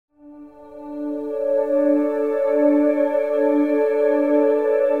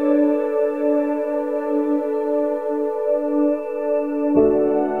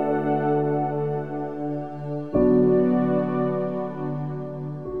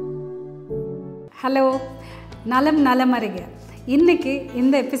Hello, நலம் நலமறிக. இன்றைக்கி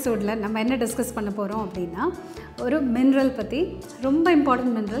இந்த எபிசோடில் நம்ம என்ன டிஸ்கஸ் பண்ண போகிறோம் அப்படின்னா, ஒரு மினரல் பற்றி, ரொம்ப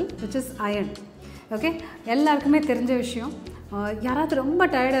important mineral which is iron. Okay, எல்லாருக்குமே தெரிஞ்ச விஷயம். யாராவது ரொம்ப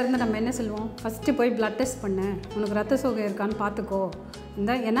டயர்டாக இருந்தால் நம்ம என்ன சொல்லுவோம், ஃபஸ்ட்டு போய் ப்ளட் டெஸ்ட் பண்ணு, உனக்கு ரத்த சோகை இருக்கான்னு பார்த்துக்கோ.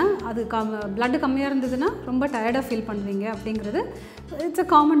 ஏன்னா அது ப்ளட்டு கம்மியாக இருந்ததுன்னா ரொம்ப டயர்டாக ஃபீல் பண்ணுவீங்க அப்படிங்கிறது it's a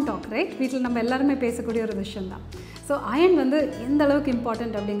common talk, right? வீட்டில் நம்ம எல்லாருமே பேசக்கூடிய ஒரு விஷயந்தான். ஸோ அயர்ன் வந்து எந்த அளவுக்கு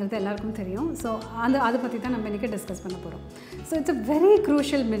இம்பார்ட்டண்ட் அப்படிங்கிறது எல்லாருக்கும் தெரியும். ஸோ அதை பற்றி தான் நம்ம இன்றைக்கி டிஸ்கஸ் பண்ண போகிறோம். So it's a very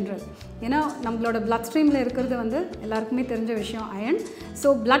crucial mineral. ஏன்னா நம்மளோட பிளட் ஸ்ட்ரீமில் இருக்கிறது வந்து எல்லாருக்குமே தெரிஞ்ச விஷயம் அயர்ன். ஸோ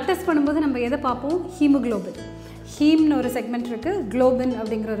பிளட் டெஸ்ட் பண்ணும்போது நம்ம எதை பார்ப்போம்? ஹீமோக்ளோபின். ஹீம்னு ஒரு செக்மெண்ட் இருக்குது, குளோபின்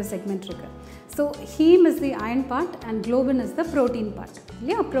அப்படிங்கிற ஒரு செக்மெண்ட் இருக்குது. So heme is the iron part and globin is the protein part,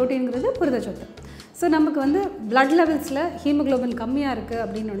 இல்லையா? ப்ரோட்டீன்கிறது புரதச்சத்து. ஸோ நமக்கு வந்து பிளட் லெவல்ஸில் ஹீமோக்ளோபின் கம்மியாக இருக்குது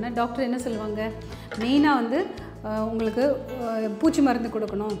அப்படின்னோடனே டாக்டர் என்ன சொல்லுவாங்க, மெயினாக வந்து உங்களுக்கு பூச்சி மருந்து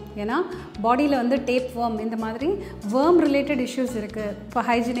கொடுக்கணும். ஏன்னா பாடியில் வந்து டேப் வேர்ம், இந்த மாதிரி வேர்ம் ரிலேட்டட் இஷ்யூஸ் இருக்குது. இப்போ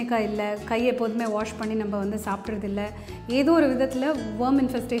ஹைஜீனிக்காக இல்லை, கையை எப்போதுமே வாஷ் பண்ணி நம்ம வந்து சாப்பிட்றது இல்லை, ஏதோ ஒரு விதத்தில் வேர்ம்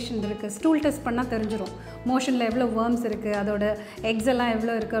இன்ஃபெஸ்டேஷன் இருக்குது. ஸ்டூல் டெஸ்ட் பண்ணால் தெரிஞ்சிடும், மோஷனில் எவ்வளோ வேர்ம்ஸ் இருக்குது, அதோட எக்ஸ் எல்லாம்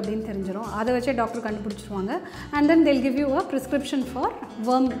எவ்வளோ இருக்குது அப்படின்னு தெரிஞ்சிடும். அதை வச்சே டாக்டர் கண்டுபிடிச்சிருவாங்க. And then they'll give you a prescription for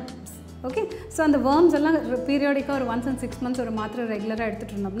worms. Okay, so அந்த வேர்ம்ஸ் எல்லாம் பீரியாடிக்காக ஒரு 1 and 6 months ஒரு மாத்திரை ரெகுலராக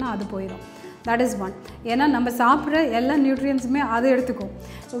எடுத்துகிட்டு இருந்தோம்னா அது போயிடும். That is one. ஏன்னா நம்ம சாப்பிட்ற எல்லா நியூட்ரியன்ஸுமே அதை எடுத்துக்கும்.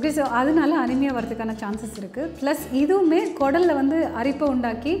 ஓகே, ஸோ அதனால அனிமியா வரதுக்கான சான்சஸ் இருக்குது. ப்ளஸ் இதுவுமே குடலில் வந்து அரிப்பை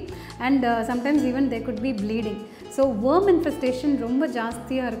உண்டாக்கி and sometimes even they could be bleeding. So worm infestation ரொம்ப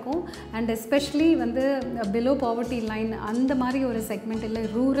ஜாஸ்தியாக இருக்கும். அண்ட் எஸ்பெஷலி வந்து பிலோ பாவர்ட்டி லைன் அந்த மாதிரி ஒரு செக்மெண்ட் இல்லை,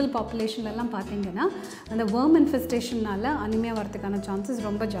 ரூரல் பாப்புலேஷன்லலாம் பார்த்திங்கன்னா அந்த வேர்ம் இன்ஃபெஸ்டேஷனால் அனிமியா வரதுக்கான சான்சஸ்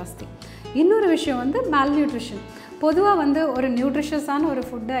ரொம்ப ஜாஸ்தி. இன்னொரு விஷயம் வந்து மால்நியூட்ரிஷன். பொதுவாக வந்து ஒரு நியூட்ரிஷியஸான ஒரு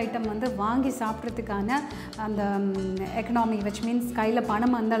ஃபுட்டு ஐட்டம் வந்து வாங்கி சாப்பிட்றதுக்கான அந்த எக்கனாமி, விச் மீன்ஸ் கையில்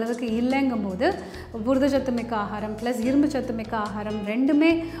பணம் அந்த அளவுக்கு இல்லைங்கும் போது புரதச்சத்து மிக்க ஆகாரம் ப்ளஸ் இரும்பு சத்து மிக்க ஆகாரம்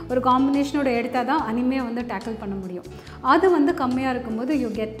ரெண்டுமே ஒரு காம்பினேஷனோட எடுத்தால் தான் அனிமியா வந்து டேக்கிள் பண்ண முடியும். அது வந்து கம்மியாக இருக்கும்போது you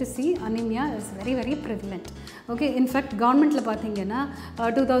get to C anaemia is very very prevalent. Okay, in fact கவர்மெண்ட்டில் பார்த்தீங்கன்னா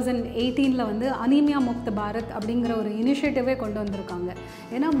 2018 வந்து அனிமியா முக்த பாரத் அப்படிங்கிற ஒரு இனிஷியேட்டிவே கொண்டு வந்திருக்காங்க.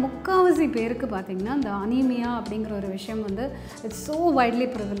 ஏன்னா முக்கால்வாசி பேருக்கு பார்த்திங்கன்னா இந்த அனிமியா அப்படிங்கிற ஒரு விஷயம் வந்து it's so widely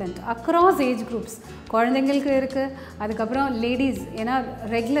prevalent across age groups. குழந்தைங்களுக்கு இருக்குது, அதுக்கப்புறம் லேடிஸ், ஏன்னா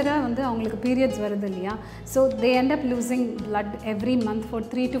ரெகுலராக வந்து அவங்களுக்கு பீரியட்ஸ் வருது இல்லையா? So they end up losing blood every month for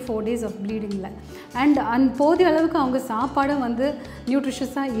 3 to 4 days of ப்ளீடிங்கில். And போதிய அளவுக்கு அவங்க சாப்பாடும் வந்து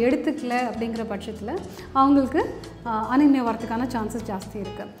நியூட்ரிஷியஸாக எடுத்துக்கல அப்படிங்கிற பட்சத்தில் அவங்களுக்கு அனிமியா வரதுக்கான சான்சஸ் ஜாஸ்தி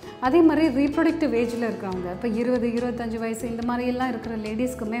இருக்குது. அதே மாதிரி ரீப்ரொடக்டிவ் ஏஜில் இருக்கிறவங்க, இப்போ 20-25 வயசு இந்த மாதிரியெல்லாம் இருக்கிற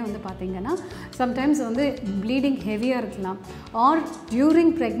லேடிஸ்க்குமே வந்து பார்த்திங்கன்னா சம்டைம்ஸ் வந்து ப்ளீடிங் ஹெவியாக இருக்கலாம். ஆர்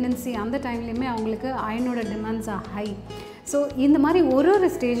டியூரிங் ப்ரெக்னென்சி அந்த டைம்லேயுமே அவங்களுக்கு அயனோட டிமாண்ட்ஸ் ஆர் ஹை. ஸோ இந்த மாதிரி ஒரு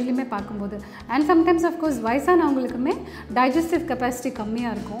ஸ்டேஜ்லையுமே பார்க்கும்போது and sometimes of course வயசானவங்களுக்குமே digestive capacity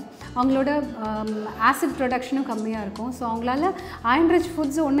கம்மியாக இருக்கும், அவங்களோட ஆசிட் ப்ரொடக்ஷனும் கம்மியாக இருக்கும். ஸோ அவங்களால அயன் ரிச்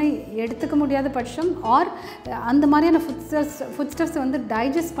ஃபுட்ஸ் ஒன்று எடுத்துக்க முடியாத பட்சம் ஆர் அந்த மாதிரியான ஃபுட் ஸ்டஃப்ஸ் வந்து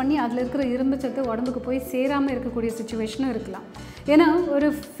டைஜஸ்ட் பண்ணி அதில் இருக்கிற இரும்பு சத்து உடம்புக்கு போய் சேராமல் இருக்கக்கூடிய சுச்சுவேஷனும் இருக்கலாம். ஏன்னா ஒரு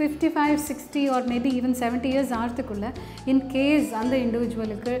 55, 60 or maybe even 70 years ஆகிறதுக்குள்ளே in case அந்த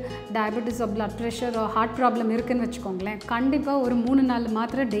இண்டிவிஜுவலுக்கு diabetes R blood pressure R heart problem இருக்குதுன்னு வச்சுக்கோங்களேன், கண்டிப்பாக ஒரு 3-4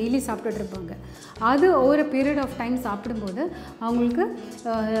 மாத்திரை டெய்லி சாப்பிட்டுட்டு இருப்பாங்க. அது ஒவ்வொரு பீரியட் ஆஃப் டைம் சாப்பிடும்போது அவங்களுக்கு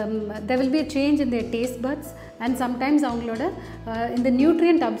there will be a change in their taste buds and sometimes அவங்களோட இந்த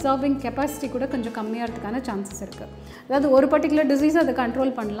நியூட்ரியன்ட் அப்சார்பிங் கெப்பாசிட்டி கூட கொஞ்சம் கம்மியாகிறதுக்கான சான்சஸ் இருக்குது. அதாவது ஒரு பர்டிகுலர் டிசீஸ் அதை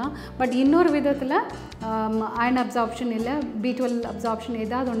கண்ட்ரோல் பண்ணலாம், பட் இன்னொரு விதத்தில் அயன் அப்சார்ப்ஷன் இல்லை B12 அப்சார்ப்ஷன்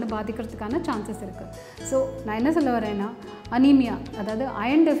ஏதாவது ஒன்று பாதிக்கிறதுக்கான சான்சஸ் இருக்குது. ஸோ நான் என்ன சொல்ல வரேன்னா, அனீமியா அதாவது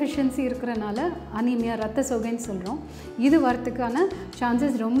அயன் டெஃபிஷியன்சி இருக்கிறனால அனீமியா ரத்த சோகைன்னு சொல்கிறோம், இது வரத்துக்கான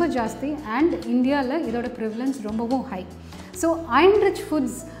சான்சஸ் ரொம்ப ஜாஸ்தி. அண்ட் இந்தியாவில் இதோட ப்ரிவலன்ஸ் ரொம்பவும் high. So iron rich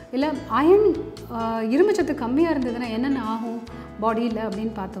foods இல்லை அயன் இரும்புச்சத்து கம்மியாக இருந்ததுன்னா என்னென்ன ஆகும் பாடியில்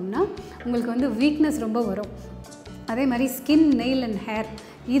அப்படின்னு பார்த்தோம்னா, உங்களுக்கு வந்து வீக்னஸ் ரொம்ப வரும். அதே மாதிரி ஸ்கின், நெயில் அண்ட் ஹேர்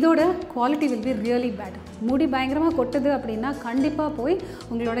இதோட quality will be really bad. முடி பயங்கரமாக கொட்டுது அப்படின்னா கண்டிப்பாக போய்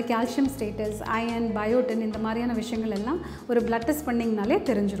உங்களோட கால்சியம் ஸ்டேட்டஸ், அயன், பயோட்டின் இந்த மாதிரியான விஷயங்கள் எல்லாம் ஒரு பிளட் டெஸ்ட் பண்ணிங்கனாலே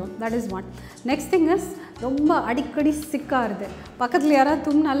தெரிஞ்சிடும். That is one. Next thing is ரொம்ப அடிக்கடி சிக்காகுது. பக்கத்தில் யாராவது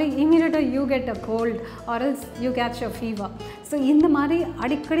தும்னாலே இமீடியட்டாக you get a gold or else you catch a fever. So இந்த மாதிரி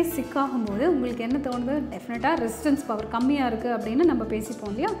அடிக்கடி சிக்காகும்போது உங்களுக்கு என்ன தோணுது, டெஃபினட்டாக ரெசிஸ்டன்ஸ் பவர் கம்மியாக இருக்குது அப்படின்னு நம்ம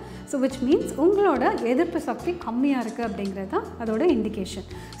பேசிப்போம் இல்லையா? ஸோ விச் மீன்ஸ் உங்களோட எதிர்ப்பு சக்தி கம்மியாக இருக்குது அப்படிங்கிறது தான் அதோட indication.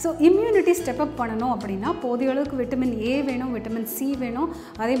 So immunity step up பண்ணணும் அப்படின்னா போதிய அளவுக்கு விட்டமின் ஏ வேணும், விட்டமின் சி வேணும்,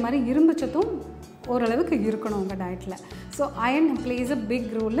 அதே மாதிரி இரும்பு சத்தும் ஓரளவுக்கு இருக்கணும் உங்கள் டயட்டில். So iron place a big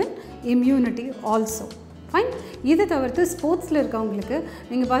role in immunity also. Fine. இதை தவிர்த்து ஸ்போர்ட்ஸில் இருக்கவங்களுக்கு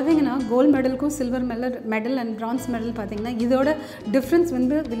நீங்கள் பார்த்தீங்கன்னா gold மெடலுக்கும் silver medal and bronze medal பார்த்தீங்கன்னா இதோட டிஃப்ரென்ஸ்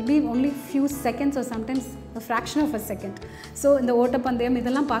வந்து will be only few seconds R sometimes fraction of a second. So இந்த ஓட்டப்பந்தயம்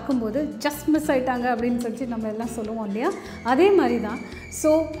இதெல்லாம் பார்க்கும்போது ஜஸ்ட் மிஸ் ஆகிட்டாங்க அப்படின்னு சொல்லி நம்ம எல்லாம் சொல்லுவோம் இல்லையா, அதே மாதிரி தான்.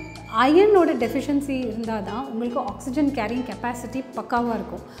 ஸோ அயனோட டெஃபிஷியன்சி இருந்தால் தான் உங்களுக்கு ஆக்சிஜன் கேரிங் கெப்பாசிட்டி பக்காவாக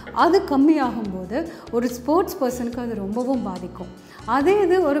இருக்கும். அது கம்மியாகும்போது ஒரு ஸ்போர்ட்ஸ் பர்சனுக்கு அது ரொம்பவும் பாதிக்கும். அதே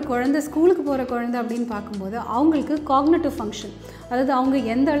இது ஒரு குழந்தை ஸ்கூலுக்கு போகிற குழந்தை அப்படின்னு பார்க்கும்போது அவங்களுக்கு காக்னிட்டிவ் ஃபங்க்ஷன், அதாவது அவங்க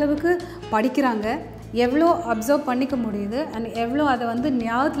எந்த அளவுக்கு படிக்கிறாங்க, எவ்வளோ அப்சர்வ் பண்ணிக்க முடியுது அண்ட் எவ்வளோ அதை வந்து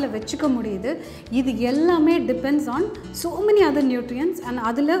ஞாபகத்தில் வச்சுக்க முடியுது, இது எல்லாமே depends on so many other nutrients. And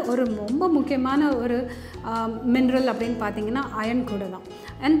அதில் ஒரு ரொம்ப முக்கியமான ஒரு மினரல் அப்படின்னு பார்த்தீங்கன்னா அயன் கூட தான்.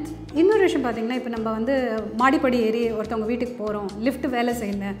 அண்ட் இன்னொரு விஷயம் பார்த்திங்கன்னா, இப்போ நம்ம வந்து மாடிப்படி ஏறி ஒருத்தவங்க வீட்டுக்கு போகிறோம், லிஃப்ட் வேலை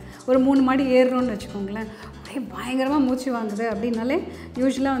செய்யலை, ஒரு 3 மாடி ஏறுறோன்னு வச்சுக்கோங்களேன், பயங்கரமாக மூச்சு வாங்குது அப்படின்னாலே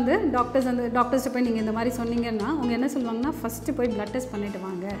யூஸ்வலாக வந்து டாக்டர்ஸ்ட்டு போய் நீங்கள் இந்த மாதிரி சொன்னீங்கன்னா அவங்க என்ன சொல்லுவாங்கன்னா, ஃபஸ்ட்டு போய் ப்ளட் டெஸ்ட் பண்ணிவிட்டு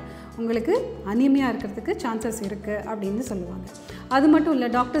வாங்க, உங்களுக்கு அனீமியா இருக்கிறதுக்கு சான்சஸ் இருக்குது அப்படின்னு சொல்லுவாங்க. அது மட்டும் இல்லை,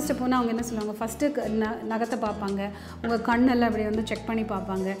 டாக்டர்ஸ்ட்டு போனால் அவங்க என்ன சொல்லுவாங்க, ஃபஸ்ட்டு நகத்தை பார்ப்பாங்க, உங்கள் கண்ணெல்லாம் அப்படி வந்து செக் பண்ணி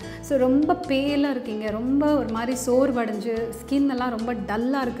பார்ப்பாங்க. ஸோ ரொம்ப பேலாக இருக்கீங்க, ரொம்ப ஒரு மாதிரி சோர்வடைஞ்சு ஸ்கின் எல்லாம் ரொம்ப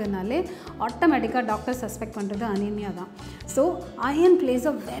டல்லாக இருக்குதுனாலே ஆட்டோமேட்டிக்காக டாக்டர் சஸ்பெக்ட் பண்ணுறது அனீமியா தான். So iron place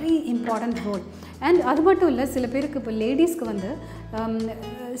a very important role. And அது மட்டும் இல்லை, சில பேருக்கு இப்போ லேடிஸ்க்கு வந்து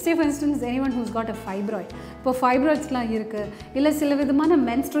say for instance anyone whose got a fibroid, இப்போ ஃபைப்ராய்ட்ஸ்லாம் இருக்குது, இல்லை சில விதமான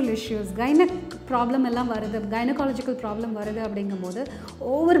மென்ஸ்ட்ரல் இஷ்யூஸ், கைனக் ப்ராப்ளம் எல்லாம் வருது, கைனகாலஜிக்கல் ப்ராப்ளம் வருது அப்படிங்கும்போது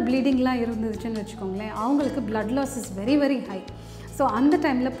ஓவர் ப்ளீடிங்லாம் இருந்துச்சுன்னு வச்சுக்கோங்களேன், அவங்களுக்கு blood loss is very very high. So அந்த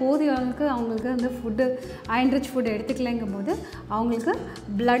டைமில் போதிய அளவுக்கு அவங்களுக்கு அந்த ஃபுட்டு அயன் ரிச் ஃபுட்டு எடுத்துக்கலைங்கும் போது அவங்களுக்கு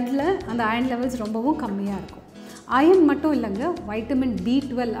பிளட்டில் அந்த அயன் லெவல்ஸ் ரொம்பவும் கம்மியாக இருக்கும். அயன் மட்டும் இல்லைங்க, வைட்டமின்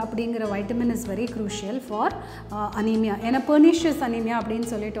B12 அப்படிங்கிற vitamin is very crucial for anaemia. ஏன்னா பெர்னிஷியஸ் அனீமியா அப்படின்னு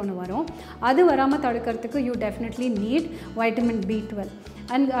சொல்லிட்டு ஒன்று வரும், அது வராமல் தடுக்கிறதுக்கு you definitely need vitamin B12.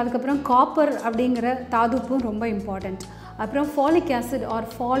 And அதுக்கப்புறம் காப்பர் அப்படிங்கிற தாதுப்பும் ரொம்ப இம்பார்ட்டண்ட். அப்புறம் ஃபாலிக் ஆசிட் ஆர்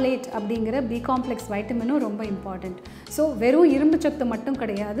ஃபாலேட் அப்படிங்கிற பி காம்ப்ளெக்ஸ் வைட்டமினும் ரொம்ப இம்பார்ட்டண்ட். ஸோ வெறும் இரும்பு சத்து மட்டும்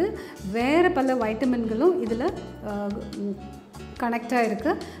கிடையாது, வேறு பல வைட்டமின்களும் இதில் கனெக்டாக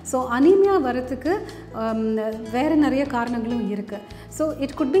இருக்குது. ஸோ அனீமியா வரத்துக்கு வேறு நிறைய காரணங்களும் இருக்குது. So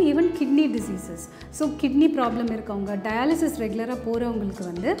it could be even kidney diseases. So kidney problem இருக்கவங்க, டயாலிசிஸ் ரெகுலராக போகிறவங்களுக்கு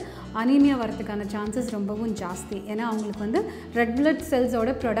வந்து அனீமியா வரதுக்கான சான்சஸ் ரொம்பவும் ஜாஸ்தி. ஏன்னா அவங்களுக்கு வந்து ரெட் பிளட்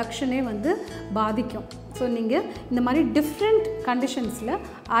செல்ஸோட ப்ரொடக்ஷனே வந்து பாதிக்கும். ஸோ நீங்கள் இந்த மாதிரி different கண்டிஷன்ஸில்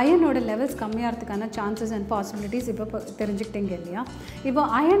அயனோட levels கம்மியாகிறதுக்கான chances and possibilities இப்போ தெரிஞ்சுக்கிட்டீங்க இல்லையா. இப்போ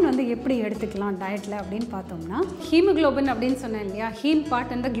அயன் வந்து எப்படி எடுத்துக்கலாம் டயட்டில் அப்படின்னு பார்த்தோம்னா, ஹீமோக்ளோபின் அப்படின்னு சொன்னேன் இல்லையா, heme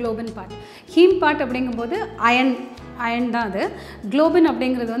part and the globin part. Heme part அப்படிங்கும்போது அயன் தான் அது. குளோபின்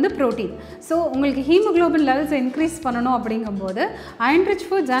அப்படிங்கிறது வந்து ப்ரோட்டீன். ஸோ உங்களுக்கு ஹீமோக்ளோபின் லெவல்ஸை இன்க்ரீஸ் பண்ணணும் அப்படிங்கும்போது iron rich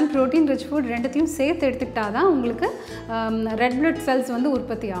foods and protein rich food ரெண்டுத்தையும் சேர்த்து எடுத்துக்கிட்டால் தான் உங்களுக்கு ரெட் பிளட் செல்ஸ் வந்து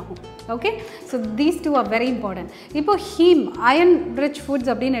உற்பத்தி ஆகும். Okay, so these two are very important. இப்போ ஹீம் அயன் ரிச்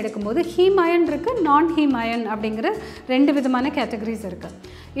ஃபுட்ஸ் அப்படின்னு எடுக்கும்போது ஹீம் அயன் இருக்குது, நான் ஹீம் அயன் அப்படிங்கிற 2 விதமான கேட்டகரிஸ் இருக்குது.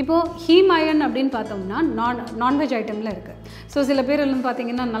 இப்போது ஹீம் அயன் அப்படின்னு பார்த்தோம்னா நான்வெஜ் ஐட்டமில் இருக்குது. ஸோ சில பேர் எல்லாம்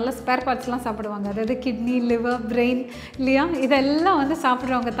பார்த்தீங்கன்னா நல்ல ஸ்பேர் பார்ட்ஸ்லாம் சாப்பிடுவாங்க, அதாவது கிட்னி, லிவர், பிரெயின் இல்லையா, இதெல்லாம் வந்து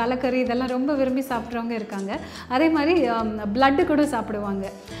சாப்பிட்றவங்க, தலைக்கறி இதெல்லாம் ரொம்ப விரும்பி சாப்பிட்றவங்க இருக்காங்க. அதே மாதிரி பிளட்டு கூட சாப்பிடுவாங்க.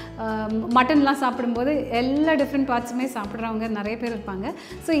 மட்டன்லாம் சாப்பிடும்போது எல்லா டிஃப்ரெண்ட் பார்ட்ஸுமே சாப்பிட்றவங்க நிறைய பேர் இருப்பாங்க.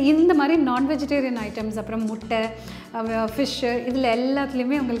 ஸோ இந்த மாதிரி நான் வெஜிடேரியன் ஐட்டம்ஸ், அப்புறம் முட்டை, ஃபிஷ்ஷு, இதில்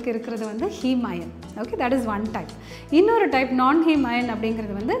எல்லாத்துலேயுமே உங்களுக்கு இருக்கிறது வந்து heme iron. Okay, that is one type. இன்னொரு டைப் நான் ஹீம் அயன்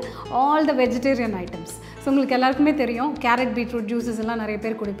அப்படிங்கிறது வந்து all the vegetarian items. So உங்களுக்கு எல்லாருக்குமே தெரியும், கேரட், பீட்ரூட் ஜூஸஸ் எல்லாம் நிறைய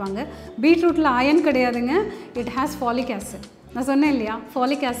பேர் குடிப்பாங்க. பீட்ரூட்டில் அயன் கிடையாதுங்க, இட் ஹேஸ் ஃபாலிக் ஆசிட். நான் சொன்னேன் இல்லையா,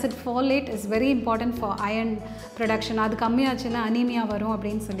 folic acid, folate is very important for iron production. அது கம்மியாச்சுன்னா அனீமியா வரும்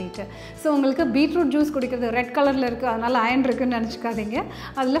அப்படின்னு சொல்லிட்டு. ஸோ உங்களுக்கு பீட்ரூட் ஜூஸ் குடிக்கிறது ரெட் கலரில் இருக்குது, அதனால் அயன் இருக்குதுன்னு நினச்சிக்காதீங்க,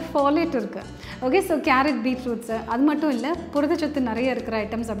 அதில் ஃபாலேட் இருக்குது. ஓகே, ஸோ கேரட், பீட்ரூட்ஸு, அது மட்டும் இல்லை, புரதச்சத்து நிறைய இருக்கிற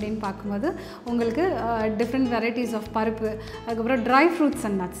ஐட்டம்ஸ் அப்படின்னு பார்க்கும்போது உங்களுக்கு டிஃப்ரெண்ட் வெரைட்டிஸ் ஆஃப் பருப்பு, அதுக்கப்புறம் ட்ரை ஃப்ரூட்ஸ்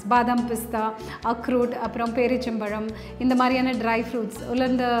அண்ட் நட்ஸ், பாதாம், பிஸ்தா, அக்ரூட், அப்புறம் பேரிச்சம்பழம், இந்த மாதிரியான ட்ரை ஃப்ரூட்ஸ்,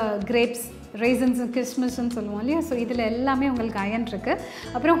 உலர்ந்த கிரேப்ஸ், ரேசன்ஸ், கிறிஸ்மஸ்ன்னு சொல்லுவோம் இல்லையா. ஸோ இதில் எல்லாமே உங்களுக்கு அயன் இருக்குது.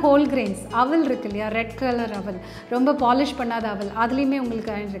 அப்புறம் ஹோல் கிரெயின்ஸ், அவல் இருக்குது இல்லையா, ரெட் கலர் அவல், ரொம்ப பாலிஷ் பண்ணாத அவல், அதுலேயுமே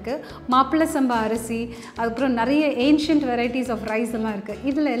உங்களுக்கு அயன் இருக்குது. மாப்பிள்ளை சம்பா அரிசி, அதுக்கப்புறம் நிறைய ஏன்ஷியன்ட் வெரைட்டிஸ் ஆஃப் ரைஸ் எல்லாம் இருக்குது.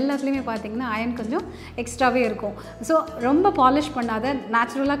 இதில் எல்லாத்துலேயுமே பார்த்திங்கன்னா அயன் கொஞ்சம் எக்ஸ்ட்ராவே இருக்கும். ஸோ ரொம்ப பாலிஷ் பண்ணாத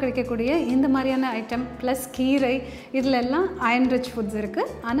நேச்சுரலாக கிடைக்கக்கூடிய இந்த மாதிரியான ஐட்டம் ப்ளஸ் கீரை, இதில் எல்லாம் அயன் ரிச் ஃபுட்ஸ் இருக்குது.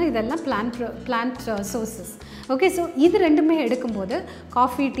 ஆனால் இதெல்லாம் பிளான்ட் சோர்சஸ். ஓகே, ஸோ இது ரெண்டுமே எடுக்கும்போது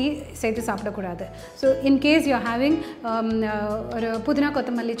காஃபி, டீ சேர்த்து சாப்பிடுவோம். சாப்பிடக்கூடாது. ஸோ இன்கேஸ் யூ ஹேவிங் ஒரு புதினா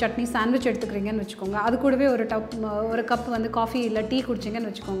கொத்தமல்லி சட்னி சாண்ட்விச் எடுத்துக்கிறீங்கன்னு வச்சுக்கோங்க, அது கூடவே ஒரு கப் வந்து காஃபி இல்லை டீ குடிச்சிங்கன்னு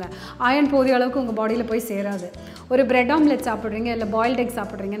வச்சுக்கோங்க, அயன் போதிய அளவுக்கு உங்கள் பாடியில் போய் சேராது. ஒரு பிரெட் ஆம்லெட் சாப்பிட்றீங்க இல்லை பாயில்ட் எக்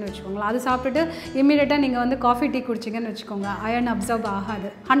சாப்பிட்றீங்கன்னு வச்சுக்கோங்களேன், அது சாப்பிட்டுட்டு இமீடியட்டாக நீங்கள் வந்து காஃபி டீ குடிச்சிங்கன்னு வச்சுக்கோங்க, அயன் அப்சர்வ் ஆகாது,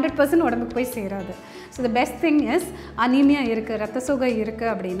 100% உடம்புக்கு போய் சேராது. So the best thing is anaemia இருக்குது, ரத்த சோகை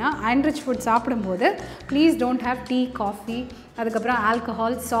இருக்குது அப்படின்னா அயன் ரிச் ஃபுட் சாப்பிடும்போது please don't have tea, coffee, அதுக்கப்புறம்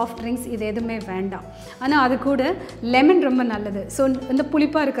ஆல்கஹால், சாஃப்ட் ட்ரிங்க்ஸ் இது எதுவுமே வேண்டாம். ஆனால் அது கூட லெமன் ரொம்ப நல்லது. ஸோ இந்த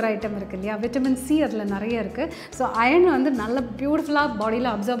புளிப்பாக இருக்கிற ஐட்டம் இருக்குது இல்லையா, விட்டமின் சி அதில் நிறைய இருக்குது. ஸோ அயன் வந்து நல்ல பியூட்டிஃபுல்லாக பாடியில்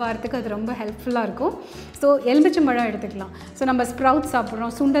அப்சர்வ் ஆகிறதுக்கு அது ரொம்ப ஹெல்ப்ஃபுல்லாக இருக்கும். ஸோ எலுமிச்சம்பழம் எடுத்துக்கலாம். ஸோ நம்ம ஸ்ப்ரவுட்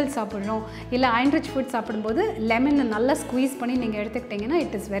சாப்பிட்றோம், சுண்டல் சாப்பிட்றோம், இல்லை அயன் ரிச் ஃபுட் சாப்பிடும்போது லெமனை நல்லா ஸ்குவீஸ் பண்ணி நீங்கள் எடுத்துக்கிட்டிங்கன்னா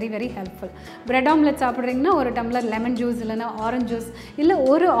it is very very helpful. Bread omelette சாப்பிட்றீங்கன்னா ஒரு டம்ளர் லெமன் ஜூஸ் இல்லைனா ஆரஞ்ச் ஜூஸ், இல்லை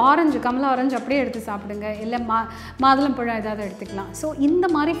ஒரு ஆரஞ்சு கமலா ஆரஞ்சு அப்படியே எடுத்து சாப்பிடுங்க, இல்லை மாதுளம்பழம் ஏதாவது எடுத்துக்கலாம். ஸோ இந்த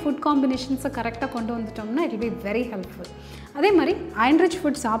மாதிரி ஃபுட் காம்பினேஷன்ஸை கரெக்டாக கொண்டு வந்துட்டோம்னா it will be very helpful. அதே மாதிரி அயன் ரிச்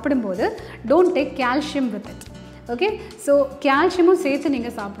ஃபுட் சாப்பிடும்போது don't take calcium with it. Okay, so கால்சியமும் சேர்த்து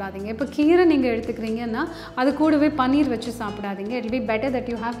நீங்கள் சாப்பிடாதீங்க. இப்போ கீரை நீங்கள் எடுத்துக்கிறீங்கன்னா அது கூடவே பன்னீர் வச்சு சாப்பிடாதீங்க. It will be better that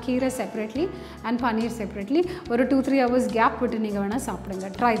you have கீரை செப்பரேட்லி அண்ட் பன்னீர் செப்பரேட்லி. ஒரு 2-3 hours கேப் விட்டு நீங்கள் வேணால் சாப்பிடுங்க.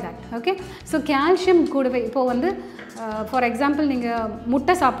 Try that. Okay, so calcium கூடவே இப்போது வந்து ஃபார் எக்ஸாம்பிள் நீங்கள்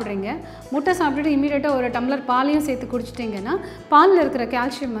முட்டை சாப்பிட்றீங்க, முட்டை சாப்பிட்டுட்டு இமீடியட்டாக ஒரு டம்ளர் பாலையும் சேர்த்து குடிச்சிட்டிங்கன்னா பாலில் இருக்கிற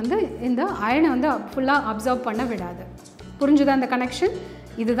கால்சியம் வந்து இந்த அயனை வந்து ஃபுல்லாக அப்சர்வ் பண்ண விடாது. புரிஞ்சுதா அந்த கனெக்ஷன்?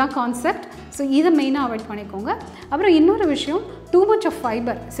 இதுதான் கான்செப்ட். ஸோ இதை மெயினாக அவாய்ட் பண்ணிக்கோங்க. அப்புறம் இன்னொரு விஷயம், டூ மச் ஆஃப்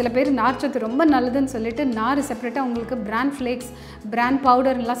ஃபைபர். சில பேர் நார்ச்சத்து ரொம்ப நல்லதுன்னு சொல்லிட்டு நார் செப்பரேட்டாக உங்களுக்கு பிராண்ட் ஃப்ளேக்ஸ், பிராண்ட்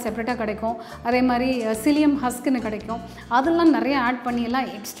பவுடர்லாம் செப்பரேட்டாக கிடைக்கும். அதே மாதிரி சிலியம் ஹஸ்க்குன்னு கிடைக்கும். அதெல்லாம் நிறைய ஆட் பண்ணி எல்லாம்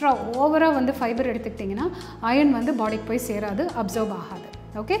எக்ஸ்ட்ரா ஓவராக வந்து ஃபைபர் எடுத்துக்கிட்டிங்கன்னா அயன் வந்து பாடிக்கு போய் சேராது, அப்சர்வ் ஆகாது.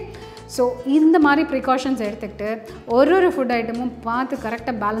 ஓகே, ஸோ இந்த மாதிரி ப்ரிகாஷன்ஸ் எடுத்துக்கிட்டு ஒரு ஃபுட் ஐட்டமும் பார்த்து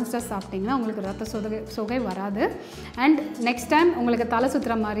கரெக்டாக பேலன்ஸ்டாக சாப்பிட்டிங்கன்னா உங்களுக்கு ரத்த சோகை வராது. அண்ட் நெக்ஸ்ட் டைம் உங்களுக்கு தலை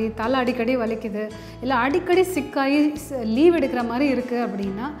சுற்றுற மாதிரி, தலை அடிக்கடி வலிக்குது, இல்லை அடிக்கடி சிக்காகி லீவ் எடுக்கிற மாதிரி இருக்குது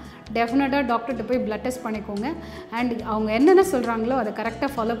அப்படின்னா டெஃபினட்டாக டாக்டர்கிட்ட போய் பிளட் டெஸ்ட் பண்ணிக்கோங்க. அண்ட் அவங்க என்னென்ன சொல்கிறாங்களோ அதை கரெக்டாக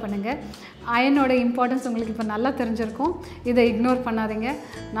ஃபாலோ பண்ணுங்கள். அயனோட இம்பார்ட்டன்ஸ் உங்களுக்கு இப்போ நல்லா தெரிஞ்சிருக்கும். இதை இக்னோர் பண்ணாதீங்க.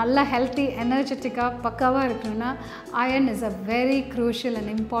 நல்லா ஹெல்த்தி, எனர்ஜெட்டிக்காக பக்காவாக இருக்கணும்னா iron is a very crucial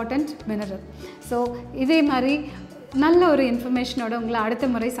and important mineral. So இதே மாதிரி நல்ல ஒரு இன்ஃபர்மேஷனோட உங்களை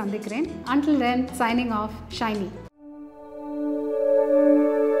அடுத்த முறை சந்திக்கிறேன். Until then, signing off, Shiny.